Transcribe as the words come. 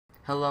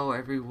Hello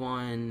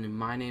everyone,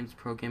 my name's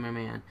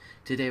ProGamerMan.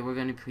 Today we're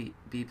going to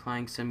be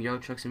playing some Euro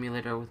Truck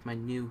Simulator with my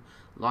new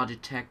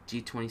Logitech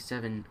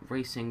G27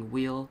 racing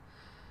wheel.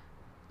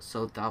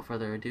 So without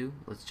further ado,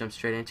 let's jump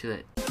straight into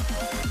it.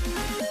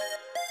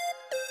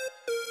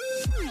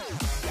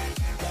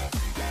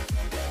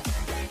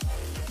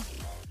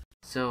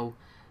 So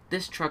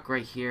this truck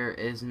right here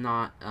is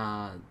not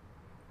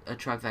a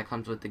truck that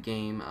comes with the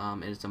game.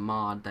 It is a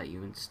mod that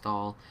you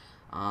install.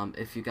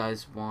 If you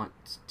guys want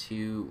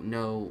to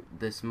know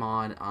this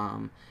mod,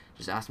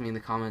 just ask me in the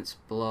comments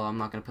below. I'm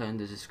not going to put it in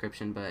the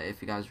description, but if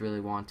you guys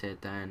really want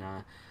it, then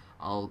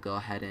I'll go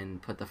ahead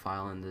and put the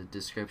file in the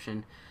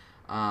description.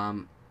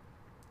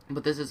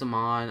 But this is a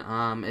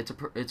mod.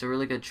 It's a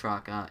really good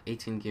truck,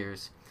 18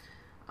 gears,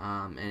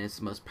 and it's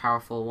the most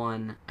powerful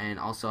one. And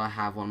also I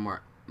have one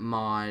more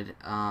mod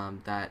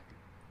that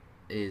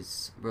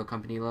is real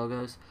company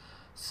logos.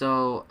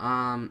 So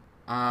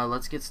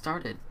let's get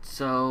started.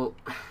 So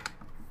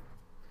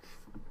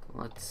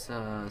let's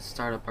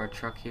start up our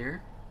truck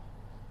here,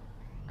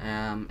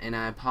 and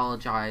I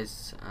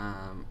apologize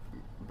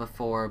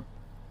before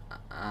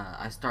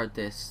I start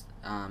this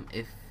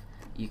if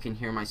you can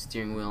hear my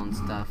steering wheel and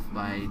stuff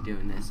by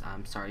doing this.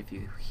 I'm sorry if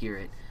you hear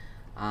it.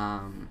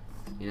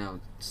 You know,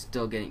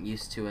 still getting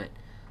used to it.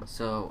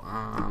 So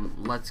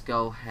let's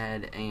go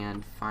ahead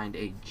and find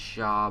a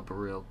job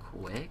real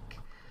quick.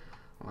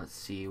 Let's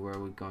see where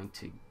we're going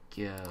to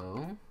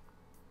go.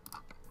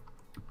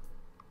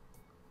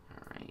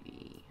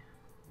 Alrighty.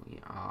 We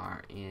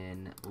are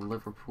in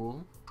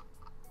Liverpool,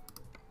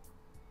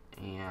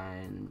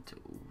 and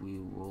we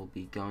will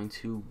be going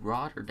to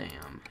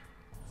Rotterdam.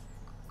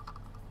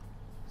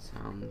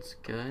 Sounds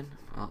good.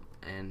 Oh,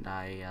 and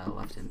I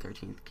left in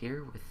 13th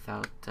gear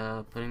without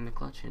putting the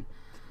clutch in.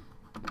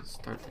 Let's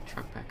start the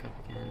truck back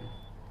up again.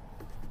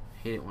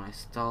 Hate it when I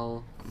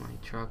stall on my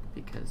truck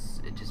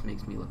because it just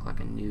makes me look like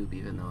a noob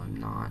even though I'm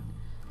not.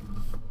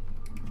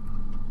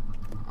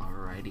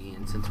 Alrighty,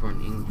 and since we're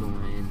in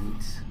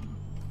England,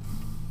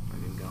 we're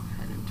going to go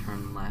ahead and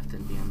turn left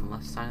and be on the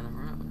left side of the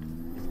road.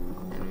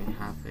 And we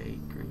have a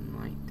green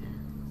light there.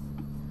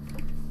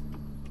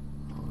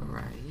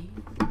 Alrighty,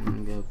 I'm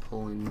going to go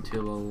pull into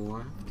the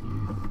left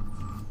here.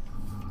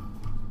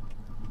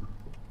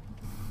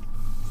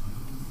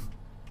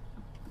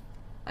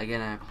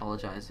 Again, I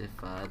apologize if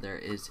there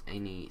is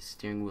any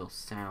steering wheel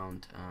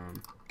sound.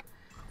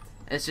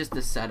 It's just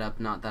the setup,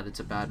 not that it's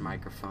a bad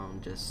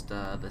microphone, just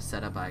the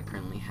setup I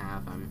currently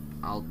have.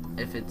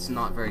 If it's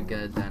not very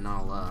good, then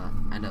I'll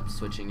end up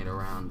switching it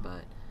around,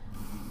 but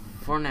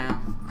for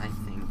now, I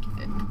think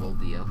it will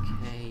be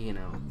okay. You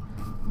know,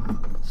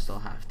 still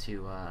have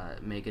to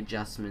make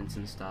adjustments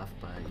and stuff,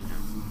 but you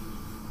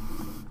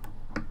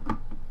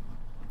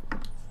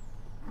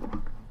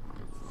know.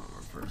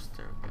 Reverse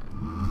there, go.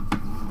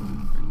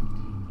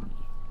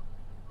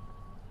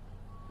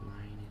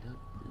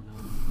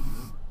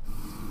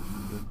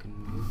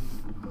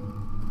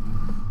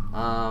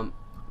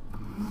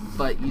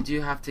 But you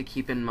do have to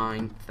keep in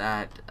mind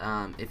that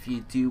if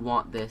you do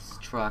want this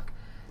truck,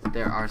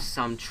 there are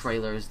some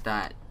trailers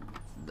that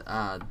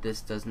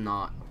this does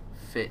not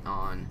fit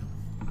on,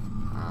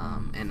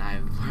 and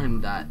I've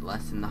learned that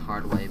lesson the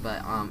hard way,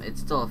 but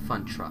it's still a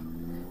fun truck,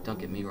 don't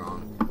get me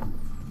wrong.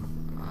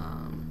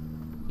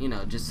 You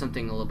know, just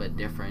something a little bit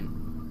different.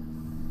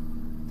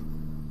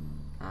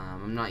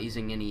 I'm not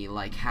using any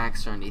like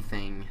hacks or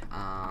anything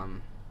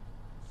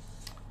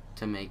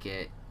to make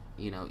it,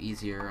 you know,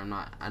 easier.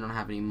 I don't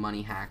have any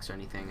money hacks or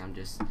anything. I'm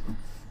just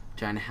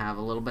trying to have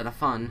a little bit of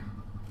fun.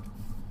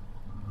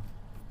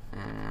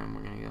 And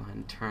we're gonna go ahead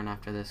and turn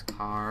after this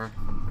car.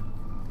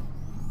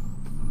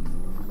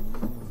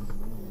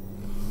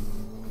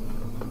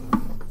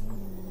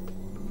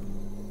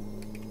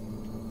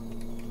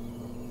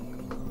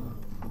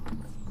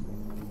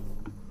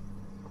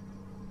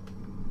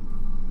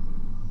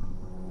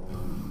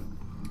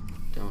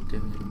 Don't do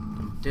it.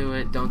 Don't do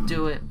it. Don't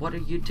do it. What are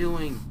you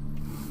doing?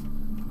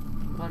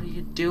 What are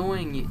you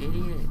doing, you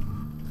idiot?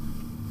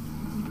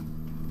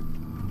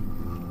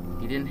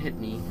 He didn't hit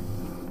me,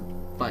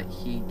 but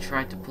he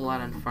tried to pull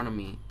out in front of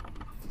me.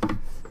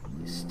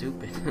 You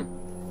stupid.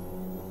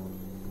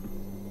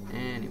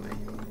 Anyway.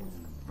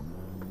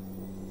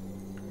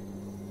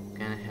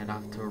 Gonna head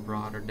off to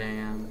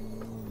Rotterdam.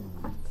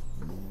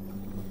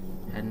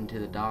 Heading to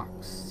the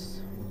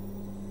docks.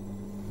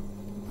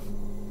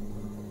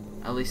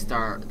 At least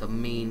the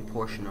main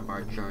portion of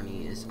our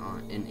journey is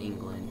in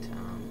England.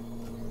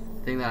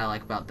 The thing that I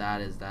like about that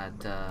is that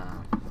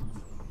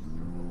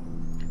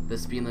the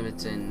speed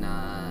limits in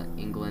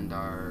England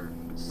are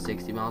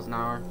 60 miles an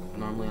hour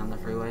normally on the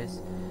freeways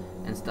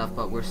and stuff,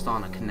 but we're still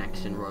on a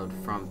connection road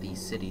from the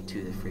city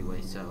to the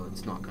freeway, so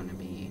it's not going to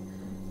be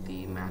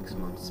the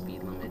maximum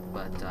speed limit.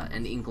 But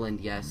in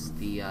England, yes,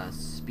 the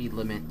speed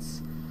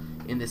limits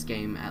in this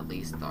game at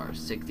least are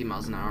 60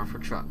 miles an hour for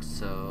trucks,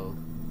 so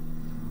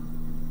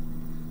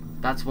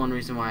that's one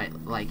reason why I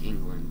like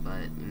England,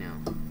 but you know.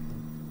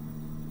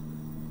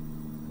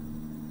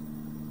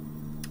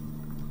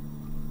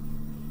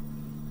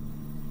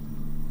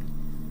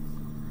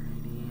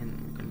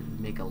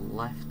 take a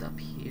left up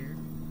here.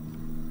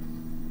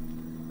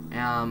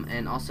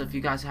 And also, if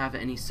you guys have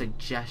any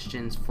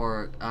suggestions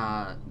for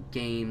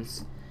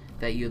games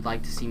that you'd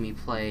like to see me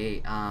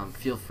play,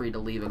 feel free to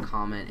leave a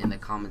comment in the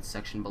comments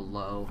section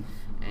below,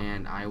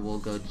 and I will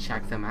go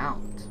check them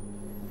out.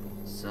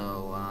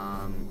 So,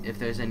 if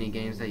there's any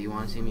games that you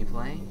want to see me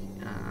play,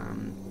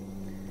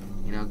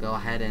 you know, go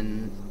ahead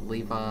and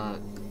leave a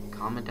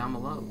comment down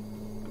below,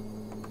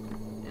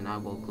 and I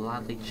will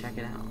gladly check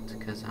it out,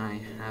 because I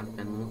have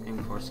been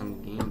looking for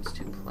some games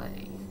to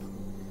play.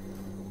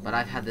 But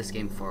I've had this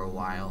game for a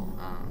while,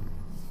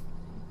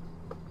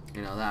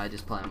 you know, that I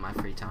just play in my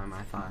free time.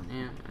 I thought,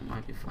 yeah, it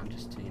might be fun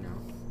just to, you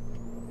know,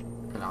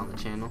 put it on the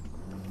channel.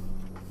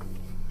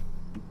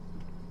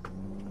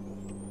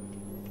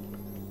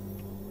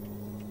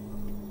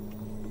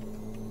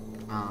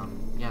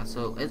 Yeah,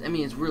 so, I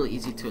mean, it's really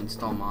easy to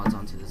install mods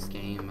onto this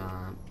game.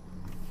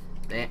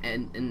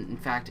 And in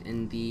fact,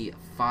 in the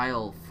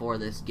file for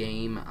this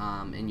game,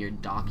 in your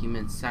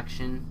documents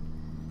section,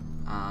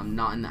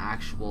 not in the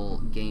actual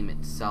game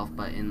itself,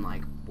 but in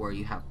like where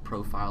you have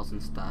profiles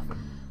and stuff,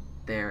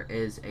 there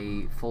is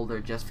a folder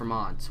just for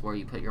mods where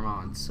you put your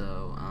mods,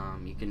 so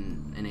you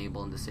can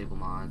enable and disable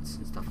mods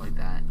and stuff like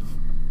that.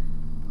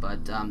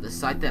 But the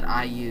site that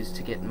I use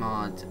to get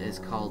mods is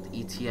called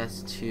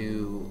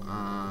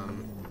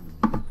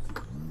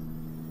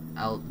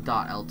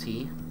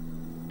ets2.lt,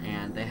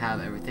 and they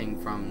have everything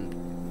from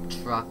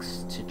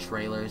trucks to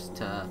trailers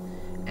to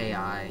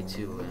AI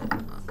to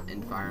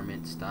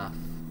environment stuff.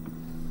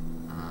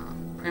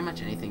 Pretty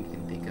much anything you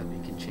can think of,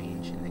 you can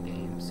change in the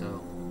game.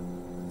 So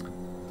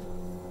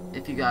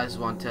if you guys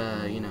want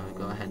to, you know,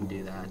 go ahead and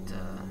do that,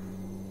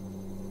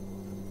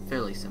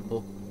 fairly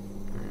simple.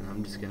 And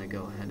I'm just gonna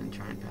go ahead and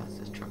try and pass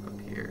this truck up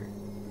here.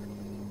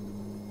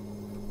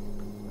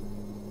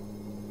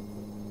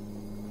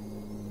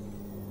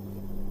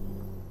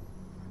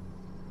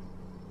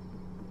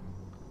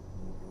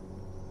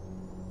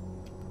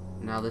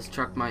 Now this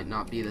truck might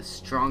not be the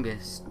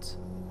strongest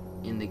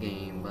in the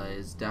game, but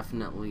it's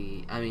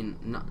definitely, I mean,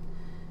 not,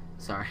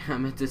 sorry, I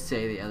meant to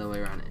say the other way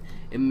around.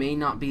 It may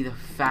not be the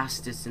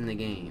fastest in the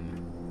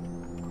game,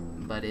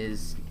 but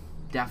is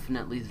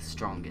definitely the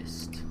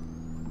strongest.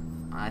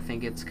 I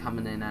think it's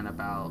coming in at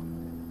about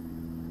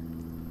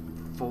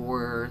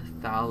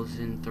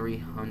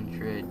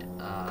 4,300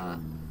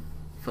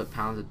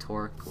 foot-pounds of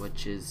torque,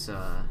 which is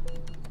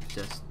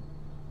just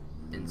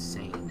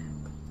insane.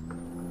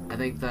 I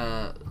think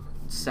the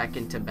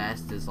second to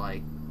best is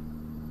like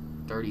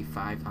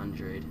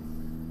 3,500.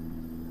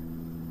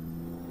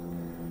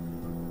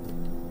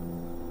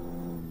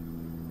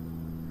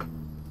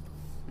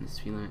 And the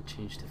speed limit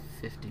changed to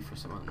 50 for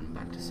someone,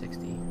 back to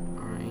 60.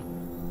 Alright.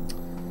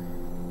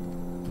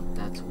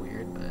 That's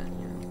weird, but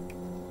you know.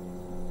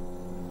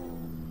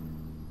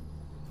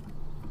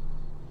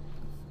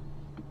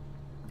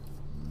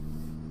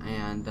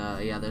 And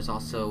yeah, there's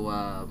also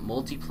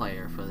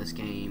multiplayer for this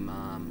game.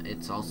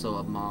 It's also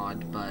a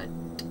mod, but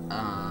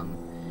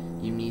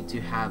you need to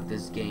have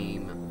this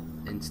game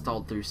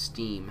installed through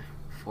Steam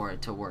for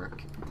it to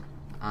work.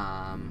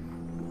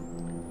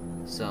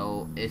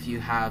 So if you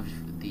have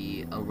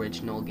the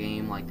original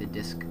game, like the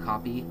disc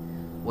copy,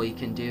 what you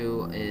can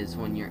do is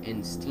when you're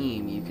in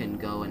Steam, you can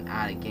go and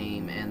add a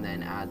game and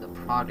then add the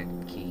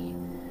product key,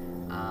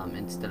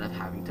 instead of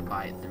having to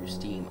buy it through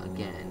Steam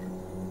again.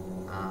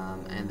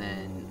 And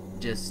then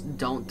just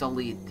don't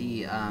delete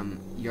the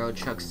Euro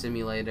Truck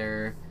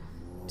Simulator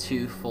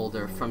 2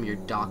 folder from your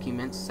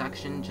documents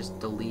section. Just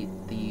delete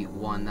the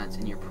one that's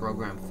in your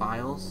program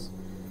files,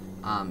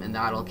 and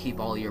that'll keep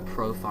all your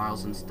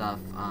profiles and stuff,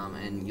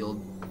 and you'll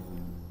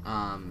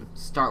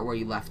start where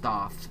you left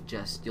off.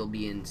 Just you'll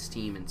be in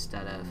Steam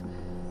instead of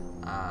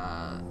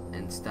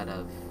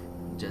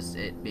just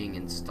it being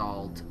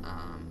installed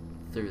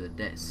through the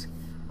disc.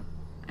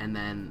 And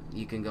then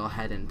you can go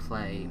ahead and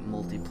play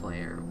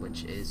multiplayer,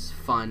 which is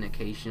fun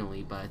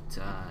occasionally, but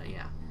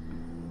yeah.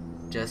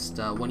 Just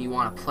when you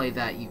want to play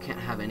that, you can't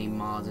have any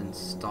mods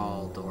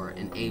installed or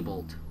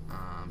enabled.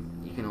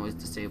 You can always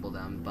disable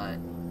them, but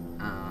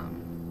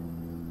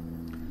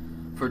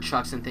for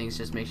trucks and things,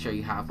 just make sure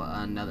you have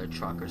another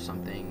truck or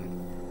something,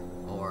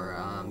 or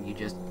you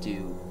just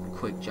do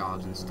quick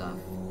jobs and stuff.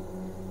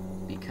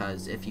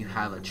 Because if you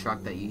have a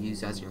truck that you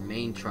use as your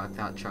main truck,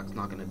 that truck's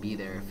not going to be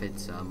there if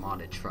it's a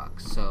modded truck.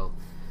 So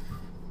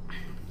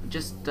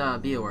just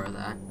be aware of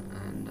that,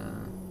 and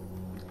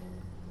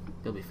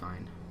you'll be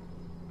fine.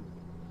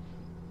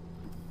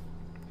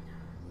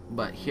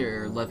 But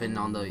here, living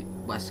on the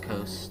west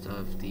coast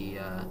of the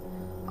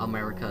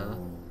America.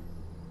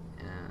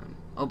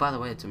 Oh, by the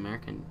way, it's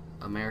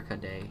America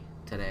Day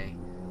today.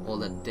 Well,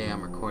 the day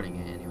I'm recording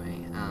it,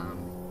 anyway.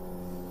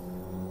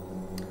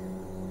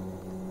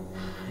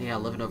 Yeah,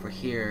 living over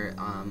here.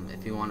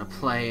 If you want to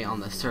play on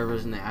the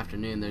servers in the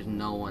afternoon, there's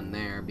no one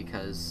there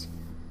because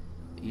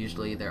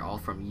usually they're all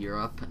from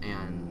Europe,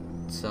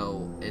 and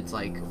so it's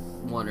like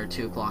 1 or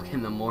 2 o'clock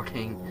in the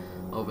morning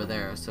over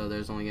there, so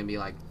there's only gonna be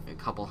like a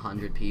couple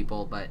hundred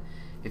people. But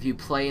if you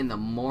play in the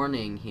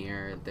morning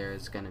here,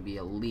 there's gonna be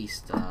at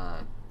least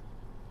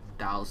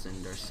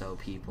 200,000 or so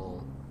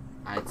people,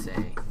 I'd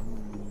say.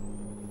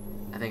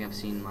 I think I've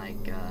seen like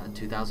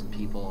 2,000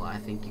 people. I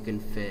think you can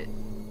fit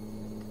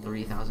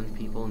 3,000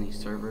 people in each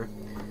server.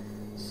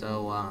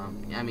 So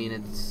I mean,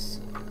 it's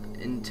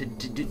to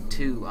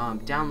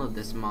download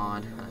this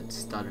mod. It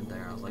stuttered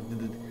there. I was like, to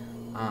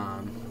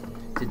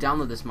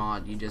download this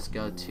mod, you just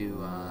go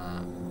to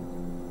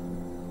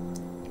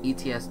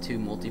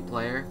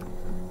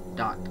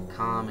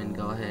ets2multiplayer.com and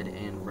go ahead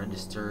and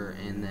register,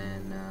 and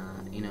then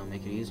you know,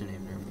 make a username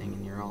and everything,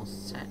 and you're all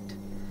set.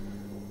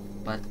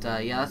 But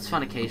yeah, that's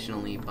fun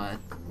occasionally, but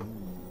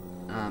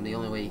the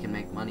only way you can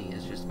make money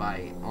is just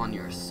by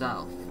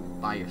yourself.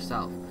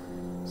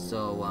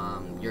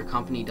 So your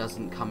company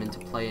doesn't come into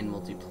play in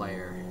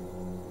multiplayer,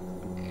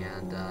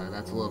 and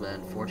that's a little bit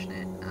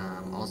unfortunate.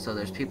 Also,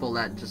 there's people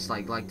that just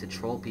like to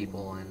troll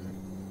people and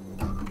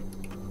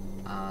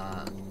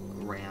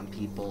ram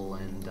people,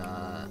 and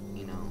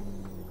you know,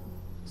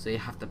 so you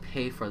have to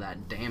pay for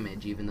that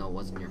damage even though it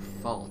wasn't your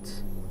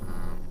fault,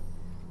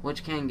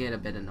 which can get a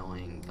bit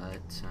annoying.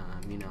 But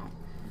you know,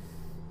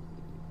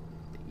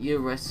 you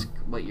risk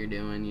what you're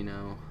doing, you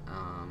know,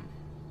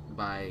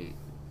 by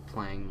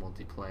playing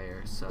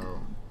multiplayer,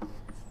 so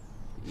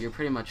you're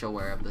pretty much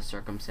aware of the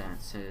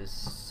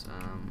circumstances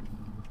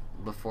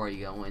before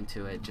you go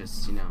into it.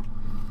 Just, you know,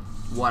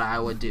 what I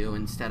would do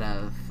instead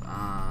of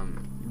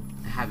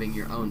having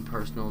your own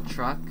personal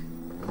truck,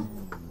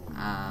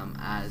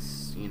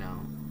 as you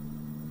know,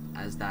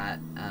 as that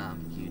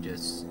you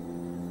just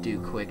do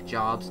quick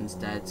jobs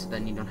instead, so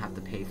then you don't have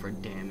to pay for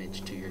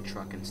damage to your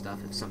truck and stuff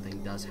if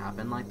something does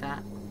happen like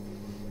that.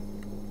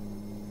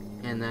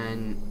 And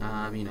then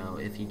you know,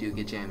 if you do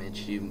get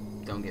damaged, you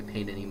don't get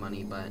paid any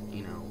money, but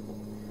you know,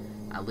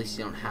 at least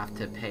you don't have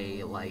to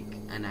pay like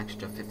an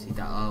extra 50,000.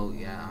 Oh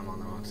yeah, I'm on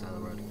the wrong side of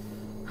the road.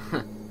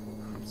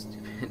 I'm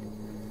stupid.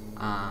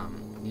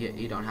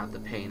 You don't have to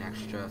pay an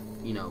extra,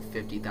 you know,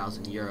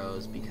 50,000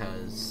 euros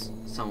because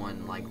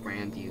someone like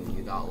rammed you and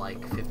you got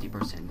like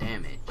 50%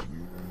 damage.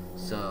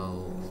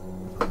 So,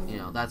 you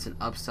know, that's an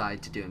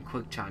upside to doing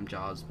quick time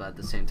jobs, but at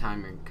the same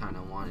time, you kind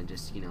of want to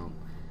just, you know,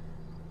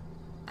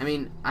 I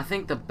mean, I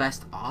think the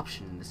best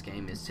option in this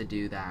game is to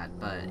do that,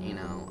 but you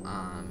know,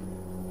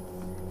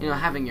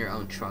 having your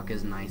own truck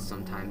is nice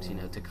sometimes, you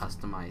know, to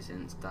customize it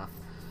and stuff.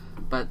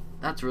 But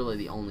that's really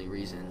the only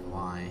reason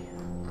why.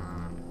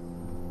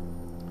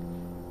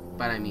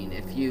 But I mean,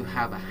 if you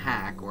have a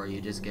hack where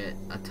you just get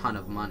a ton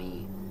of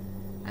money,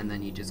 and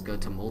then you just go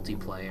to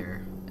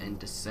multiplayer and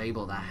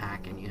disable that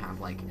hack, and you have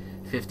like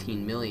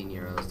 15 million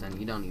euros, then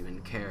you don't even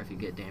care if you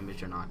get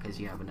damaged or not, because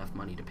you have enough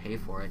money to pay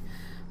for it.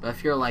 But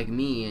if you're like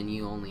me and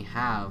you only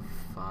have,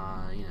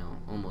 you know,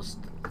 almost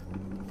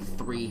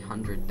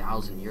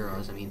 300,000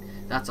 euros, I mean,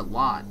 that's a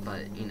lot,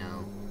 but, you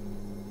know,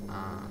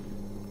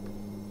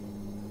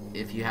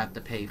 if you have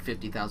to pay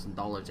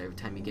 $50,000 every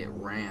time you get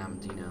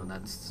rammed, you know,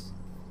 that's,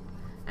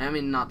 I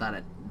mean, not that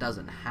it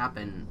doesn't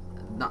happen,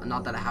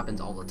 not that it happens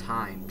all the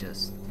time,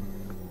 just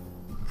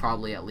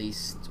probably at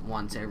least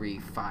once every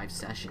 5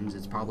 sessions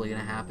it's probably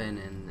going to happen,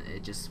 and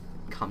it just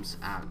comes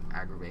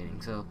aggravating.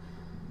 So,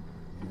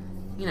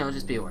 you know,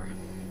 just be aware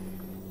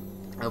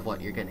of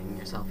what you're getting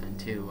yourself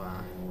into.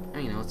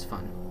 You know, it's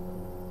fun,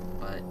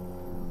 but,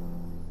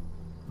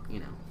 you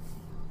know.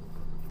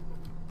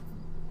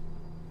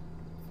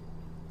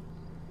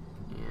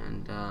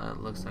 And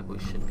it looks like we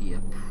should be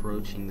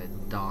approaching the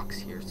docks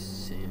here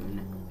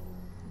soon.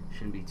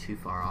 Shouldn't be too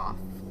far off.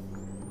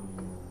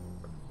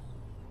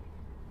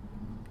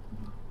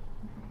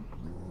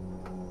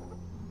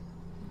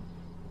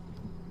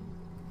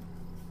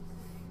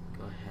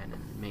 Go ahead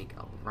and make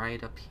a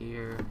right up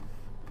here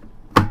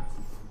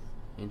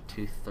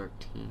into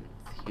 13th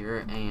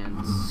here,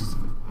 and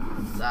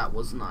that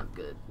was not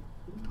good.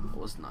 That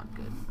was not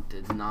good.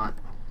 Did not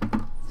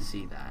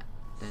see that.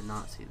 Did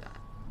not see that.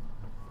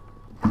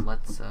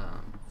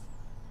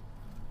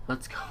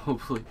 Let's go.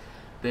 Please.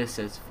 This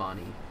is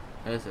funny.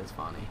 This is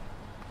funny.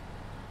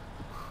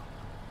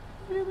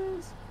 Look at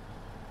this.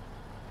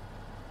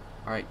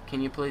 Alright,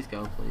 can you please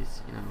go,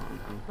 please? You know,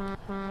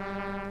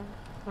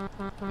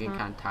 I'm getting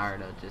kind of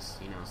tired of just,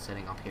 you know,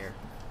 sitting up here.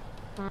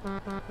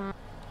 Alrighty,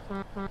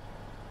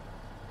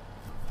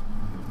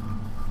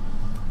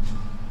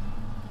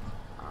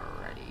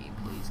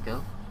 please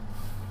go.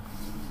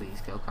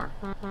 Please go, car.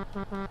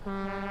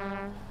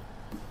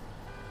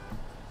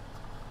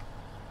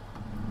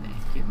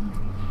 Thank you.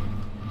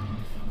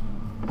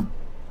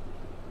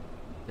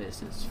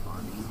 This is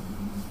funny.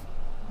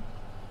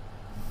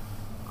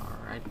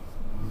 Alright.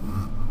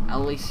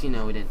 At least, you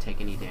know, we didn't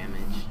take any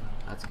damage.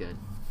 That's good.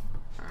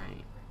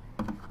 Alright.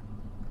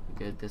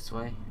 Good this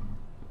way?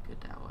 Good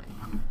that way.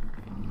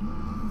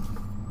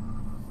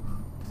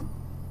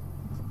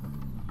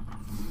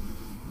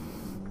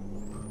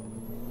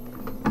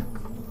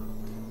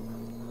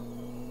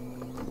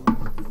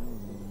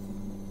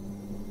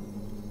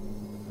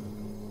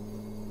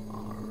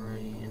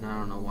 Alright. And I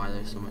don't know why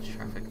there's so much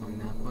traffic going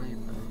that way,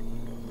 but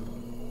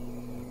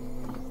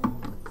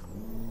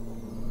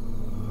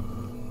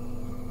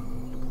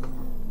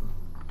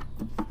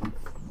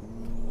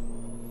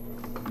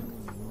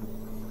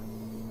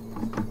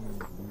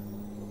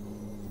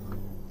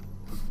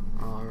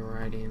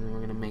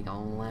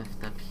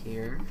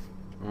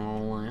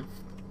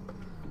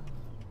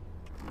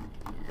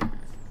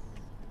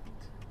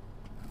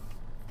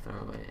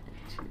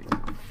to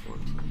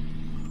 14.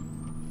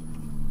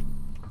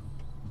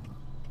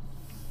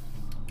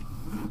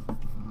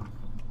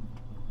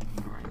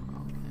 Alright, we're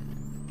all good.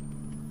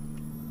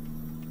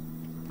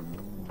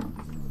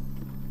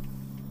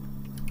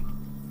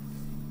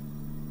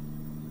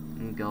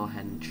 And go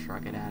ahead and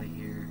truck it out of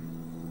here.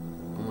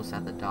 Almost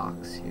at the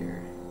docks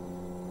here.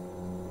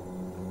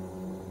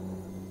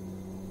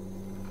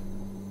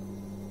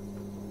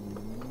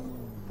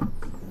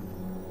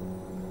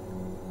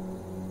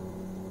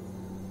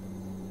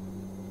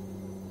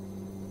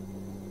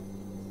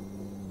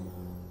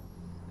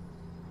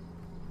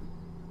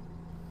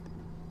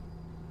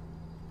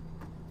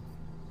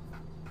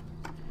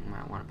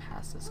 Might want to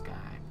pass this guy,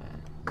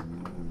 but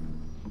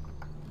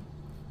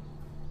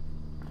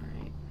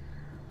alright.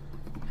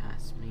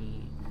 Pass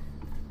me.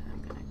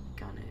 I'm gonna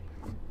gun it.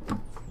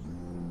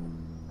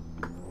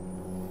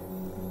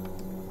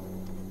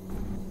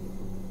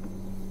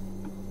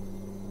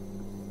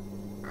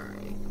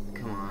 Alright,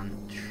 come on.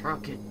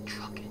 Truck it,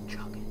 truck it,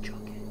 truck it,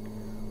 truck it.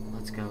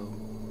 Let's go.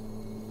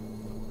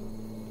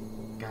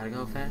 Gotta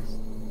go fast.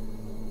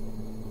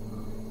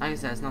 Like I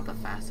said, it's not the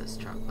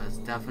fastest truck, but it's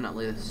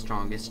definitely the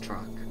strongest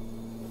truck.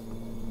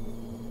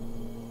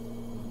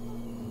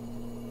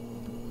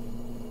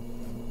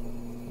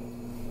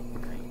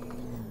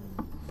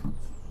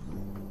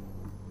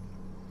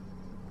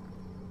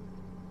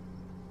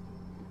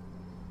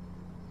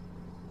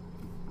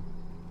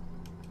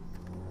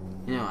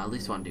 You know, I at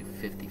least want to do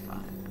 55.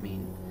 I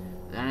mean,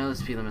 I know the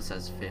speed limit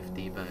says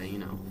 50, but you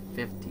know,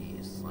 50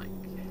 is like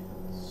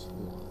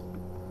slow.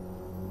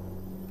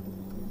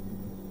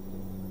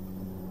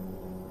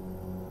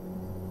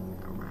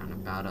 A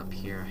roundabout up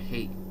here. I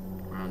hate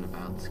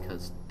roundabouts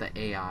because the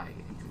AI. I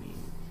mean,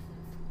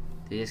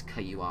 they just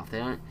cut you off. They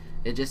don't.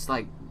 It just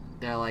like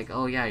they're like,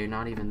 oh yeah, you're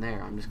not even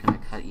there. I'm just gonna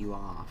cut you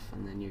off,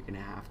 and then you're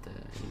gonna have to,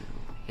 you know,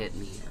 hit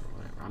me or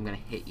whatever. I'm gonna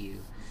hit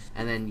you,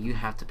 and then you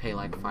have to pay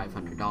like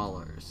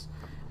 $500.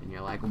 And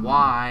you're like,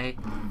 why?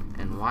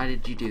 And why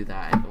did you do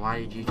that? Why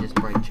did you just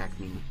brake check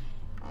me?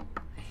 I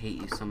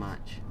hate you so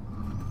much.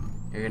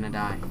 You're gonna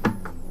die.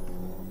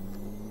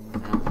 I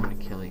don't want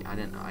to kill you. I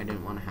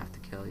didn't want to have to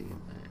kill you,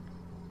 but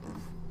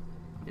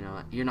you know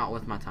what? You're not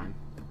worth my time.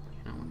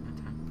 You're not worth my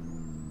time.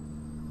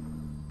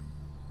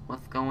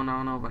 What's going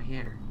on over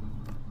here?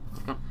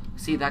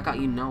 See, that got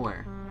you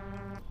nowhere.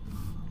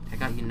 That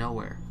got you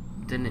nowhere,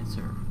 didn't it,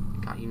 sir?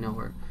 It got you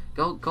nowhere.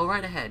 Go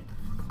right ahead.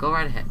 Go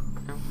right ahead.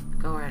 No,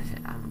 go right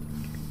ahead. I don't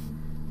even care.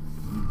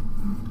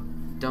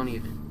 Don't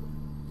even.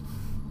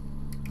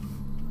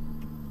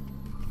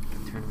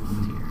 Turn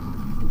left here.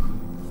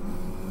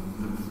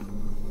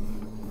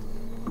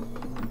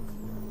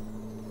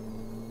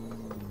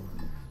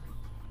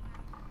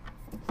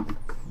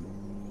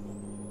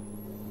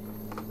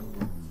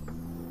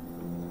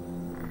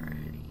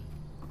 Alrighty.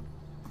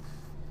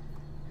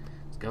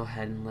 Let's go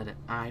ahead and let it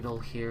idle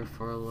here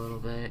for a little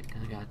bit,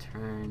 because I gotta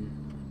turn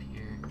up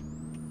here.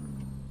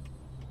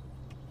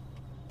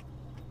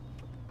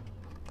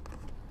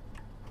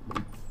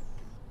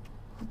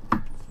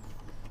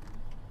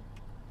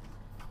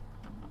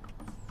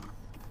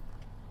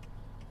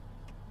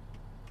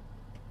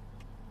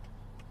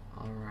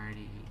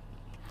 Alrighty.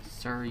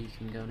 Sir, you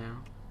can go now.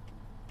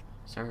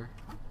 Sir.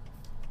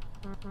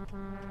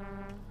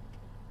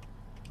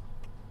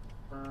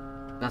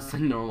 That's the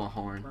normal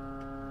horn.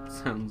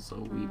 Sounds so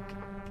weak.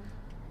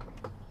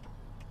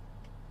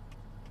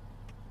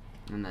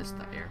 And that's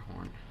the air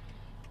horn.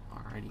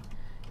 Alrighty.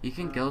 You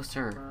can go,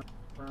 sir.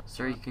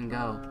 Sir, you can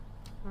go.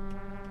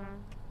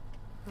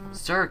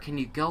 Sir, can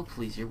you go,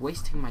 please? You're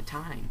wasting my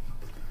time.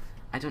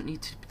 I don't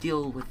need to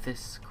deal with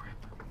this crap.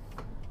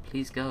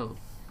 Please go.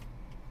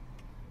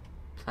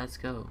 Let's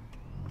go.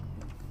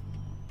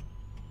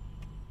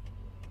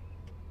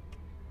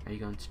 Are you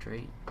going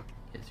straight?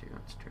 Yes, you're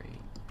going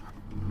straight.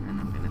 And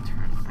I'm gonna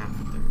turn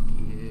after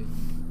you.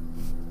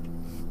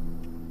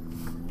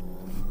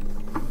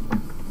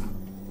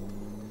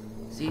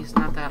 See, it's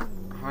not that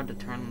hard to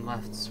turn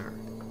left, sir.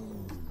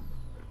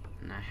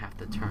 And I have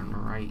to turn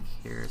right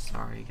here.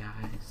 Sorry,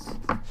 guys.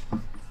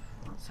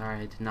 Sorry,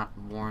 I did not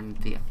warn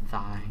the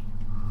thigh.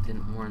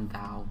 Didn't warn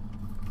thou.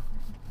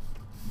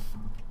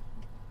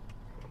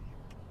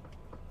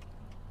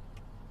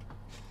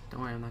 Don't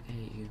worry, I'm not gonna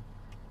hit you.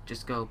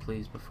 Just go,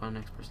 please, before the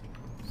next person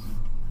comes.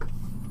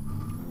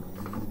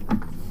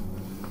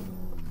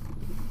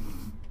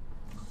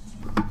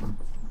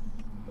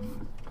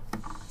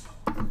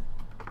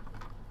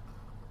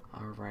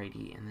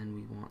 Alrighty, and then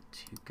we want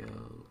to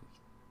go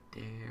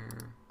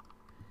there.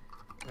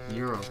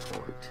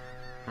 Europort.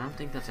 I don't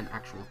think that's an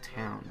actual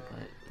town,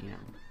 but, you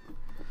know,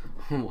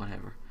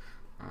 whatever.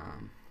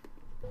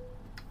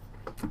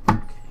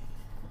 Okay.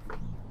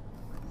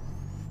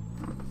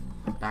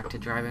 Back to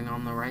driving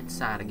on the right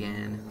side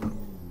again.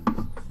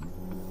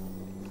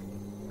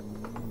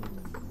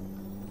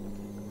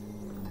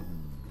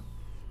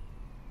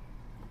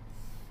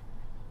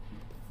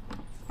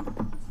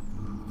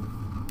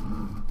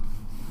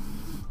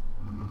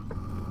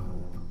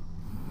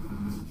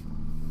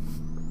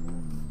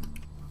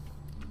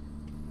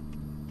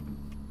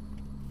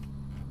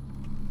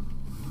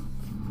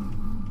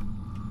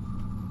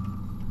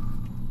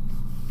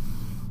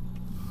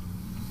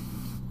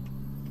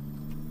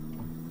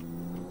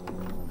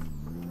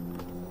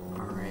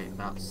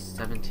 about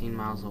 17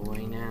 miles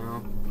away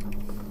now.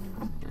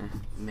 Gonna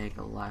make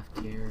a left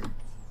here.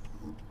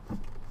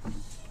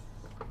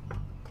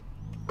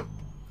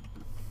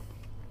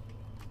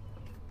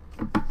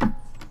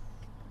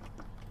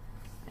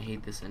 I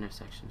hate this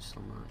intersection so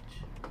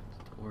much.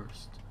 It's the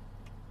worst.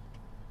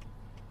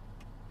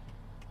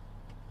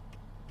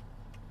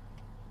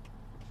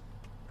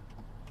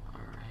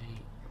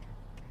 Alright.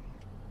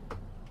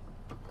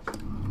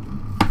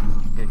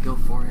 Gotta go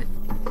for it.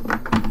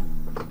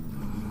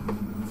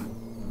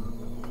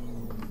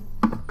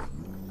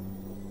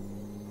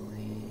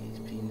 Please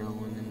be no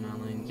one in my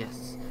lane.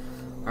 Yes.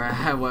 Alright,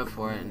 I went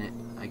for it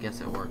and I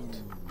guess it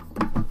worked.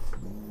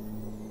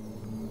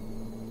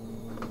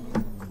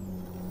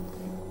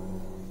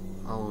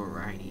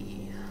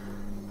 Alrighty.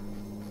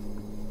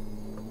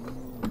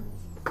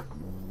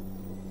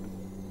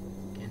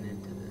 Getting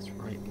into this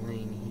right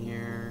lane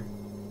here.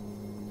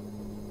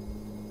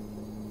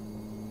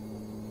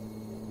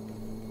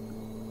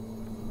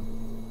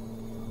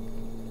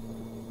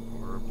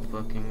 We're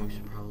booking, we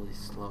should probably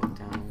slow it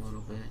down a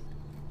little bit.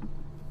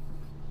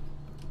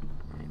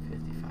 Alright,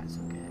 55 is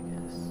okay, I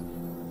guess.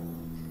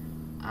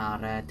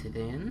 Alright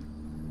then.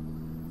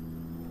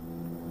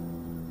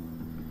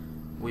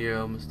 We're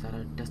almost at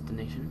our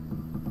destination.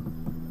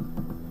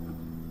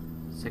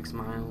 6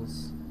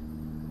 miles.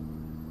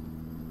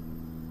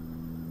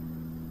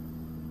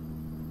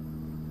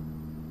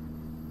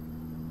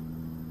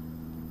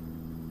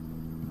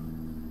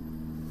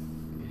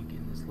 I'm gonna get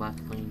in this left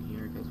lane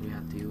here because we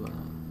have to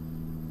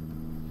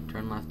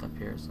turn left up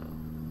here, so.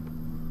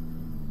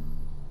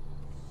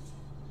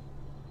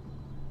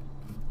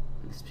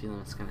 This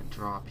feeling it's gonna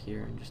drop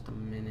here in just a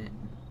minute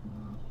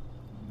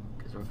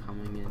because we're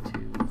coming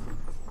into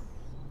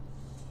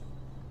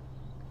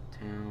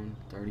town.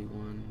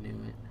 31,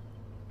 knew it.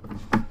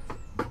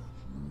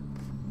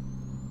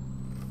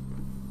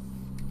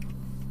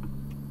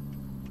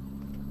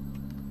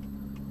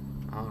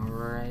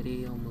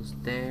 Alrighty,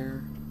 almost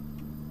there.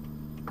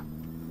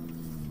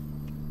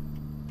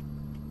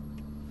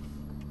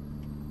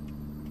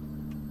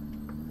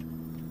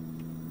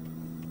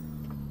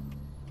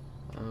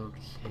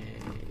 Okay.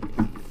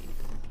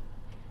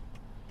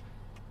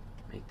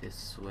 Make this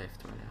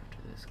swift right after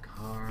this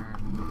car.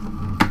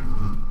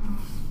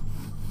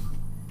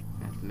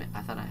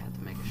 I thought I had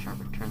to make a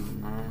sharper turn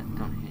than that.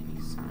 Don't hit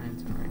any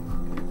signs. Alright,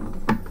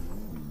 good.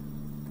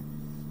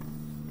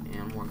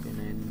 And we're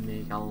gonna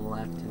make a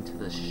left into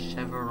the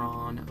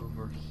Chevron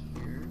over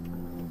here.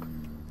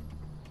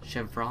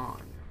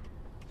 Chevron.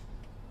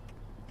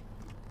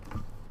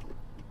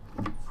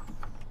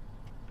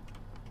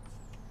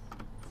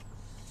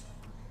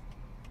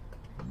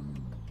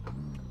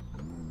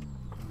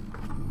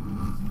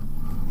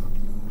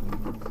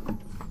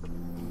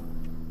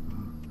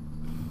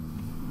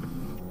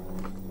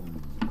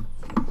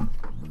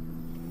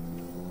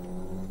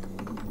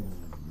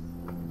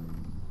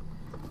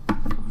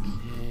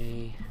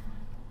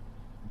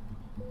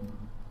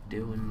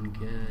 Doing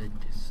good.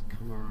 Just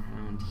come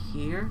around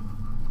here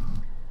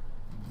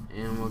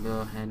and we'll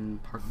go ahead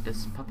and park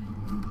this puppy.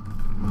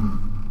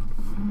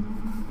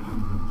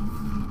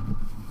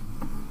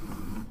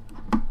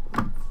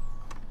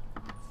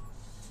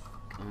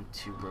 Going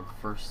to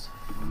reverse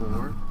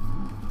 4.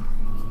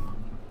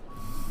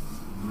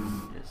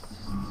 Just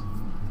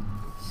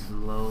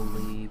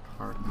slowly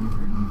park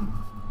here.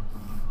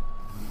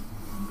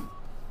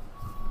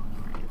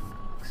 Alright,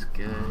 looks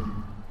good.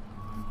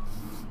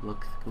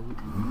 Looks good.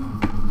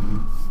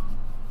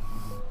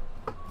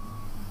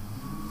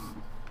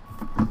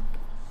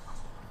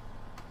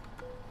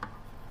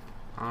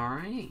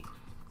 Alright.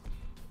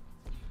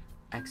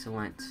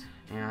 Excellent.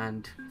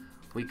 And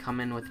we come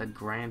in with a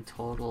grand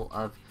total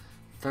of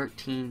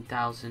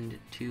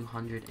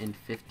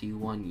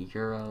 13,251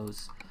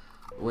 euros,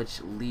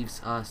 which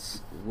leaves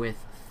us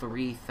with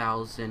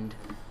 3,000.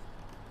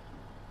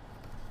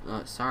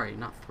 Sorry,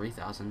 not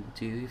 3,000.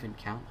 Do you even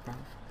count, bruv?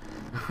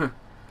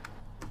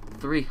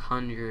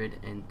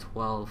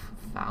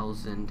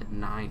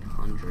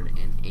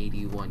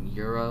 312,981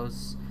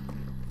 euros,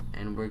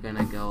 and we're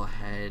gonna go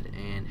ahead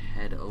and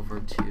head over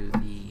to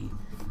the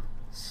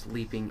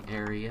sleeping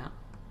area.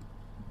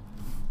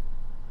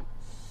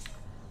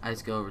 I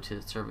just go over to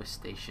the service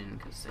station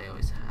because they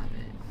always have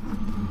it.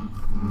 I'm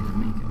gonna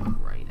make it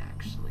right,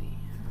 actually.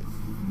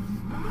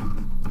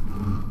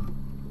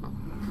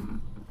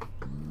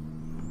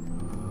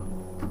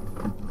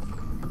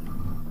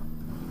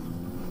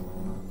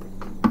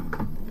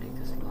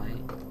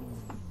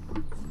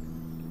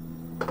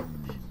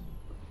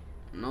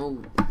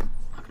 No,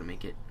 not gonna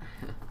make it.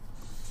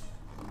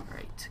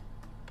 Alright.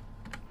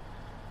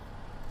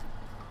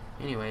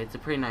 Anyway, it's a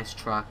pretty nice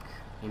truck,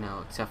 you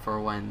know, except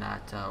for when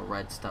that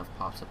red stuff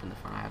pops up in the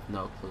front. I have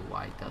no clue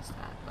why it does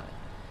that, but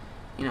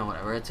you know,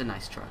 whatever. It's a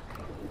nice truck.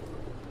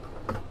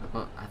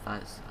 Well, I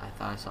thought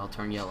I saw it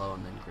turn yellow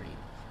and then green.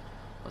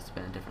 Must have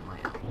been a different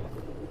layout.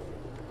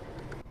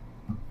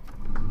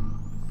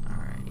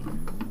 Alright.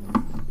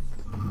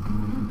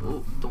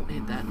 Oh, don't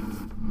hit that.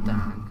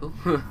 Cool.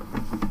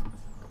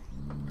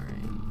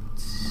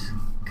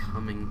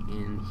 Coming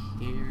in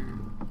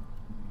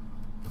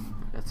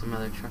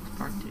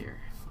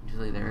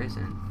Usually there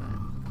isn't, but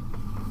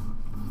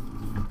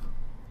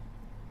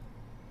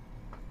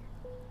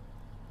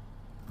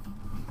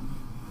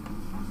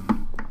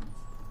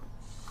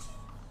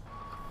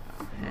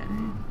head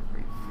in,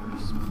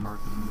 reverse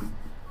parking.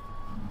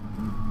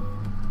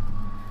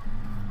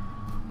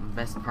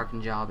 Best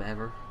parking job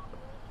ever.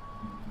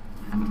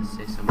 I have to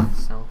say so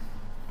myself.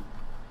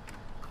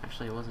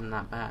 Actually, it wasn't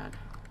that bad.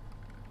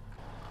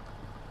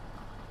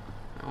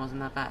 It wasn't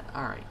that bad.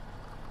 Alright.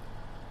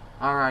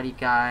 Alrighty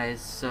guys,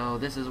 so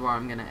this is where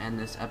I'm going to end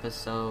this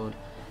episode.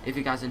 If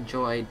you guys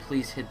enjoyed,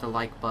 please hit the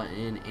like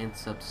button and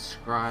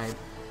subscribe.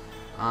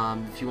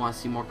 If you want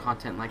to see more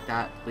content like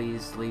that,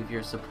 please leave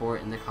your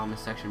support in the comment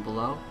section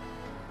below.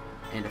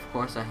 And of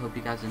course, I hope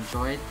you guys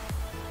enjoyed.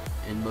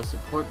 And most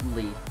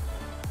importantly,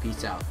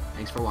 peace out.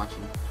 Thanks for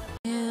watching.